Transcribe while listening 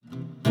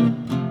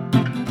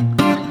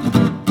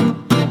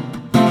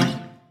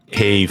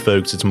Hey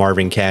folks, it's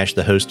Marvin Cash,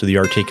 the host of The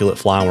Articulate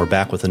Fly, and we're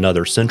back with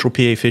another Central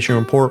PA Fishing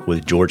Report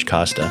with George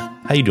Costa.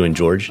 How you doing,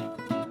 George?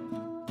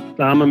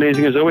 I'm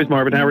amazing as always,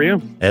 Marvin. How are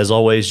you? As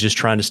always, just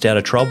trying to stay out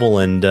of trouble.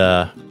 And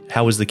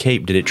how was the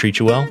Cape? Did it treat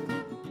you well?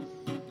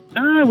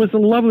 It was a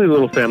lovely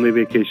little family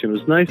vacation. It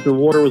was nice. The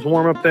water was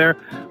warm up there.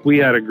 We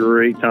had a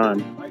great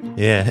time.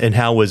 Yeah, and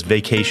how was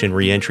vacation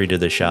re-entry to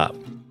the shop?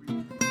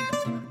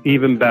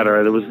 Even better.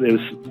 It was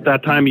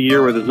that time of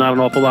year where there's not an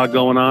awful lot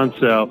going on.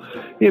 So,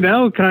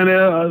 kind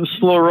of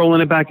slow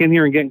rolling it back in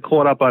here and getting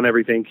caught up on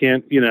everything.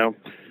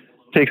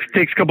 Takes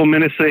a couple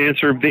minutes to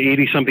answer the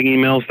 80-something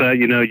emails that,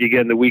 you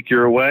get in the week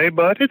you're away,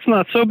 but it's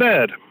not so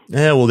bad.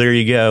 Yeah, well, there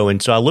you go. And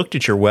so I looked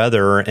at your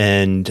weather,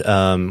 and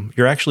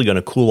you're actually going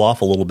to cool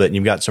off a little bit, and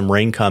you've got some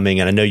rain coming,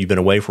 and I know you've been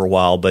away for a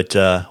while, but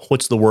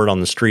what's the word on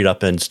the street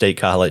up in State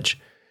College?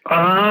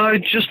 I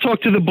just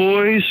talked to the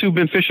boys who've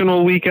been fishing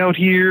all week out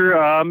here.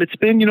 It's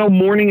been,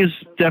 morning has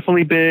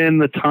definitely been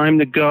the time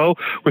to go.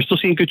 We're still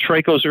seeing good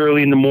tricos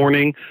early in the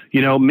morning.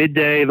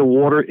 Midday, the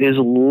water is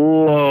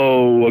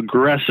low,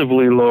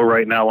 aggressively low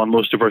right now on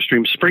most of our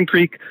streams. Spring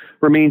Creek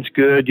remains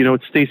good.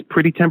 It stays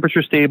pretty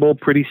temperature stable,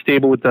 pretty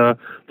stable with the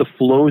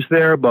flows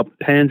there, but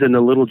Penns and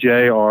the Little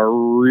J are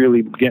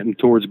really getting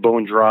towards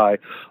bone dry.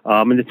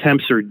 And the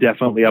temps are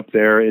definitely up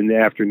there in the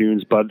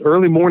afternoons, but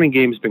early morning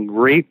game has been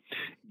great.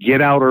 Get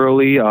out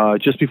early,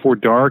 just before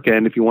dark,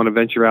 and if you want to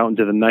venture out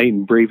into the night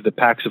and brave the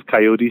packs of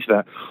coyotes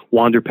that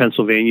wander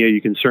Pennsylvania,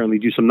 you can certainly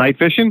do some night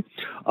fishing.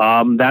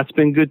 That's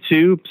been good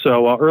too.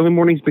 So early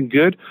morning's been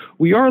good.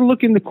 We are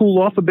looking to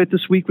cool off a bit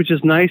this week, which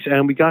is nice,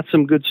 and we got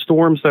some good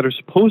storms that are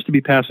supposed to be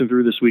passing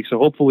through this week. So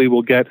hopefully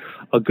we'll get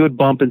a good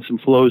bump and some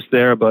flows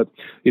there. But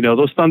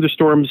those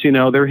thunderstorms,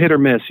 they're hit or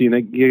miss.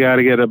 You got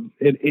to get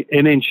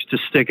an inch to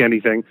stick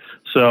anything.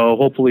 So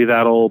hopefully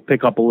that'll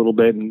pick up a little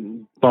bit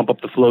and bump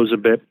up the flows a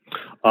bit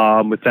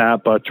with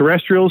that. But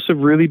terrestrials have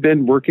really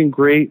been working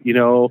great.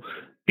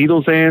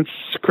 Beetles, ants,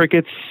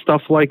 crickets,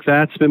 stuff like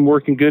that's been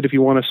working good. If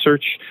you want to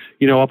search,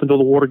 up until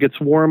the water gets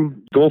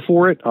warm, go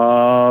for it.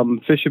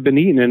 Fish have been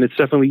eaten, and it's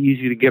definitely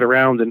easy to get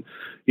around and,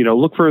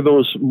 look for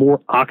those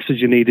more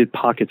oxygenated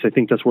pockets. I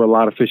think that's where a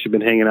lot of fish have been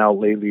hanging out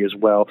lately as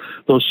well.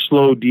 Those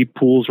slow, deep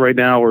pools right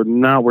now are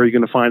not where you're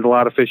going to find a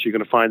lot of fish. You're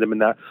going to find them in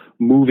that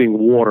moving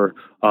water.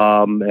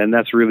 And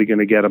that's really going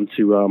to get them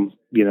to,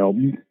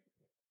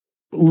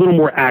 a little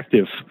more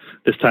active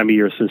this time of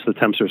year since the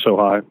temps are so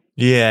high.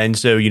 Yeah, and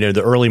so,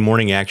 the early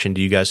morning action,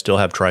 do you guys still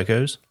have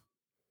tricos?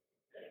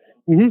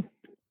 Mm-hmm.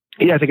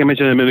 Yeah, I think I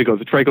mentioned a minute ago,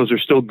 the tricos are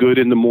still good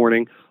in the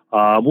morning.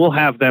 We'll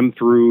have them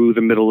through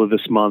the middle of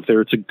this month.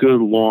 It's a good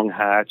long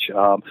hatch,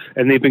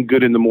 and they've been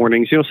good in the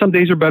mornings. Some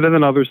days are better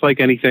than others, like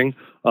anything,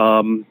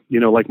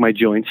 like my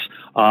joints.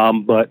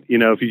 But,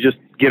 if you just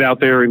get out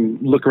there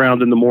and look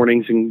around in the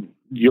mornings, and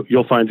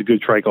you'll find a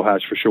good trico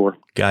hatch for sure.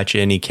 Gotcha.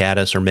 Any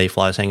caddis or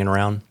mayflies hanging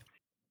around?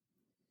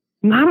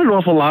 Not an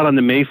awful lot on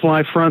the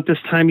mayfly front this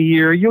time of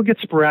year. You'll get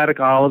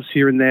sporadic olives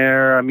here and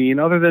there. I mean,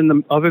 other than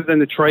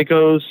the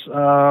tricos,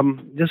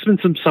 there's been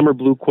some summer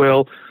blue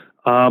quill.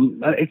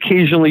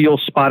 Occasionally you'll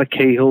spot a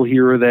Cahill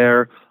here or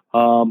there.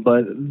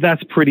 But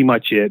that's pretty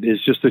much it.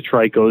 It's just the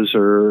tricos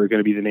are going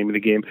to be the name of the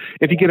game.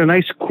 If you get a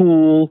nice,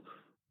 cool,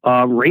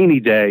 rainy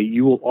day,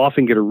 you will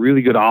often get a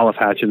really good olive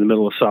hatch in the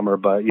middle of summer.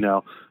 But,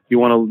 you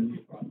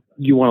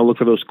want to look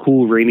for those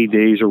cool rainy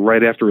days, or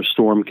right after a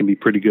storm can be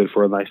pretty good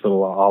for a nice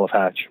little olive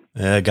hatch.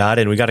 Got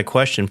it. And we got a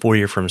question for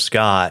you from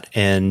Scott,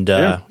 and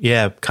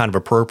kind of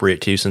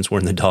appropriate too, since we're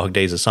in the dog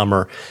days of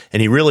summer.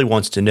 And he really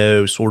wants to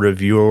know sort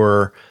of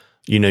your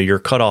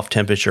cutoff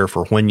temperature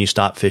for when you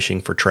stop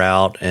fishing for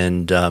trout,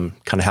 and kind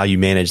of how you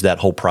manage that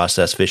whole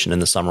process fishing in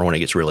the summer when it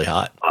gets really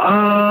hot.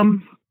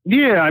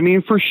 Yeah, I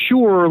mean, for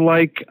sure.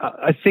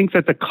 I think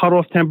that the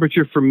cutoff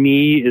temperature for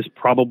me is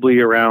probably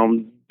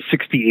around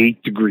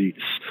 68 degrees.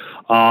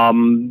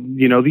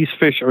 These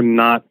fish are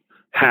not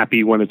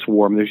happy when it's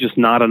warm. There's just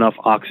not enough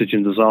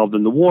oxygen dissolved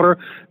in the water.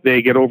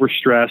 They get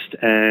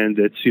overstressed, and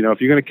it's,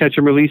 if you're going to catch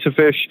and release a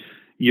fish,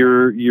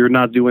 you're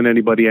not doing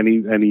anybody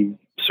any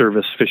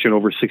service fishing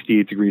over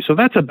 68 degrees. So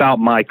that's about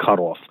my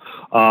cutoff.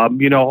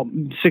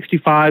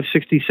 65,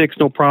 66,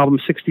 no problem.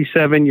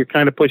 67, you're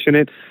kind of pushing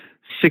it.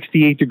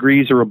 68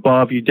 degrees or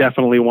above, you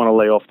definitely want to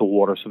lay off the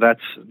water. So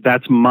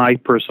that's my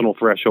personal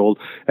threshold.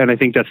 And I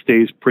think that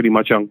stays pretty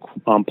much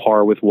on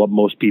par with what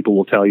most people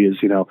will tell you is,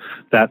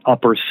 that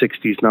upper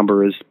 60s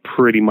number is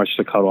pretty much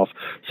the cutoff.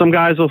 Some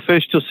guys will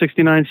fish till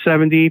 69,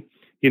 70.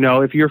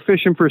 If you're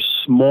fishing for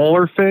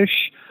smaller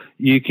fish,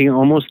 you can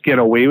almost get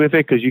away with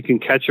it because you can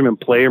catch them and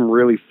play them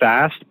really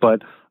fast.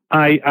 But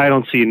I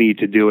don't see a need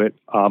to do it.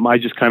 I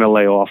just kind of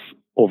lay off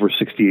over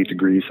 68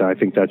 degrees. I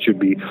think that should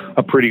be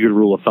a pretty good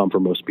rule of thumb for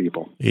most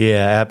people.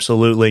 Yeah,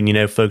 absolutely.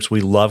 And, folks,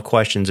 we love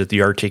questions at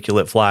The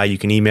Articulate Fly. You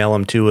can email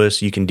them to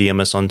us. You can DM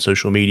us on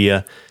social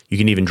media. You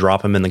can even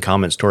drop them in the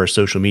comments to our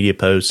social media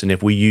posts. And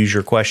if we use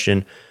your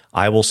question,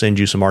 I will send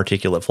you some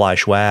Articulate Fly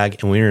swag.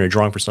 And we're in a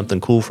drawing for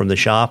something cool from the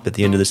shop at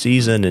the end of the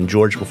season. And,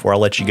 George, before I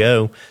let you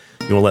go,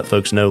 you want to let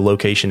folks know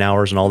location,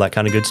 hours, and all that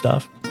kind of good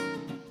stuff?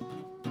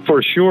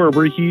 For sure.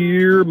 We're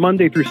here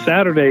Monday through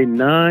Saturday,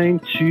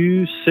 9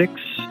 to 6.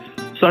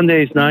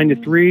 Sundays, 9 to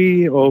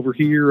 3, over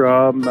here,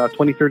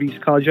 2030 East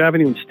College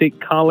Avenue in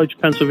State College,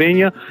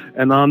 Pennsylvania,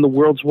 and on the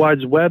world's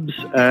wide webs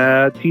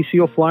at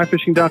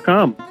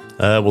TCOflyfishing.com.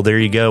 Well, there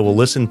you go. Well,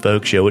 listen,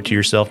 folks, show it to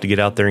yourself to get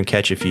out there and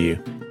catch a few.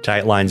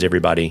 Tight lines,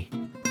 everybody.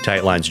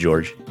 Tight lines,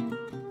 George.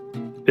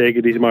 Take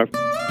it easy, Marv.